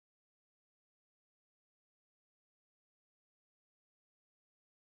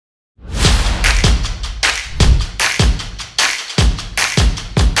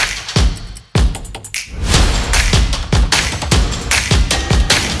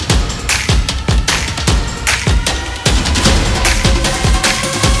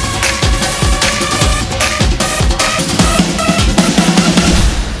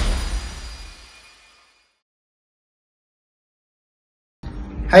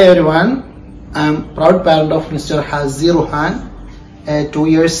Hi everyone, I am proud parent of Mr. Hazi Ruhan, a 2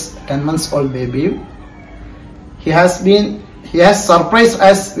 years 10 months old baby. He has surprised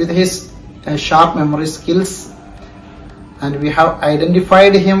us with his sharp memory skills, and we have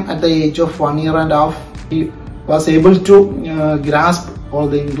identified him at the age of 1 year and a half. He was able to grasp all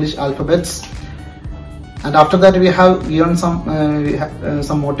the English alphabets, and after that we have given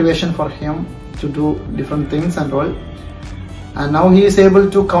some motivation for him to do different things and all. And now he is able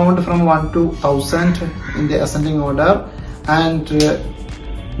to count from 1 to 1000 in the ascending order, and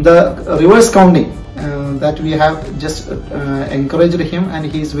the reverse counting that we have just encouraged him, and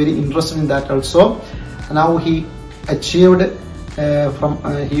he is very interested in that also. Now he achieved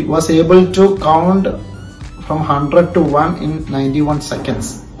he was able to count from 100 to 1 in 91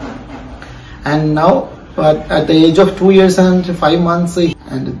 seconds, and now at the age of 2 years and 5 months,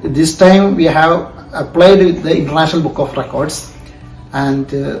 and this time we have applied the International Book of Records,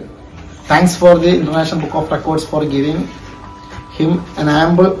 and thanks for the International Book of Records for giving him an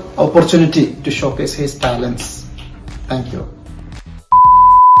ample opportunity to showcase his talents. Thank you.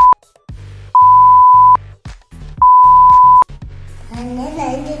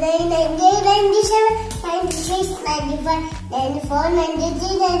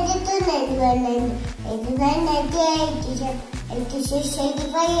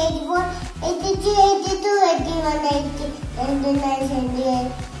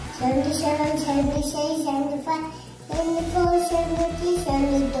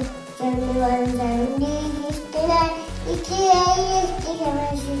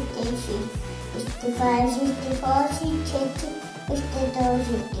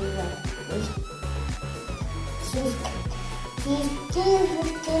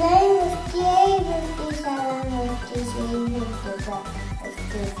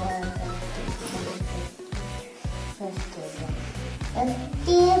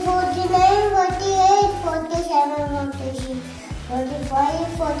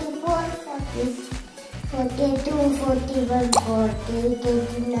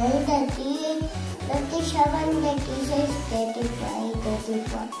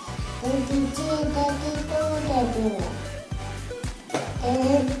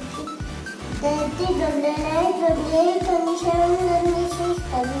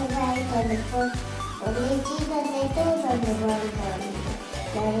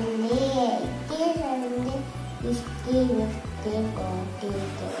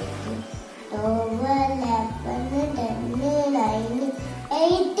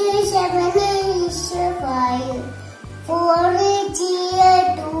 Four,